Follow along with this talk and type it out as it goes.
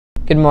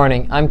Good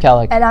morning, I'm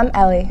Kellick. And I'm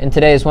Ellie. And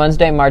today is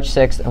Wednesday, March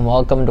 6th, and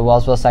welcome to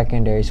Wellsville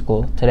Secondary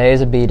School. Today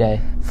is a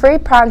B-Day. Free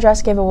prom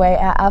dress giveaway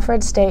at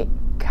Alfred State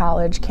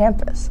College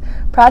campus.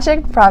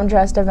 Project Prom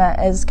Dress event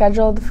is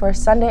scheduled for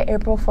Sunday,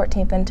 April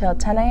 14th until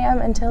 10 a.m.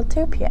 until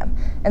 2 p.m.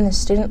 in the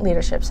Student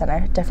Leadership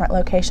Center, different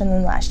location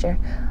than last year,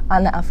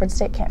 on the Alfred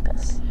State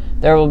campus.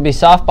 There will be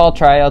softball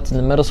tryouts in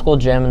the middle school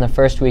gym in the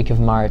first week of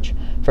March.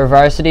 For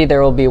varsity,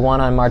 there will be one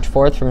on March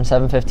 4th from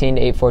 7:15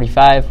 to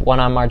 8:45,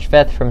 one on March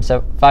 5th from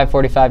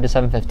 5:45 to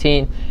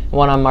 7:15, and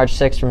one on March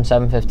 6th from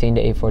 7:15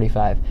 to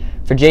 8:45.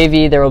 For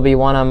JV, there will be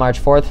one on March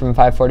 4th from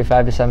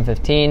 5:45 to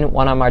 7:15,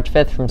 one on March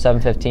 5th from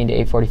 7:15 to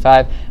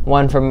 8:45,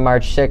 one from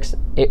March 6th,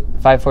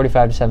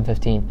 5:45 to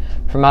 7:15.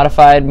 For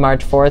modified,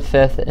 March 4th,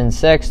 5th, and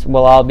 6th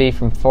will all be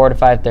from 4 to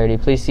 5:30.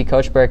 Please see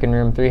Coach Burke in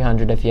room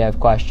 300 if you have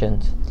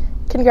questions.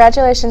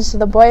 Congratulations to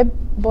the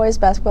boys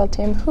basketball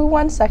team who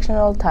won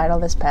sectional title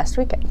this past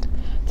weekend.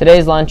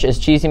 Today's lunch is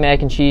cheesy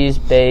mac and cheese,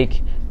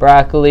 bake,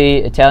 broccoli,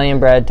 Italian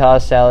bread,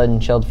 tossed salad,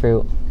 and chilled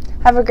fruit.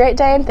 Have a great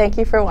day and thank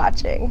you for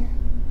watching.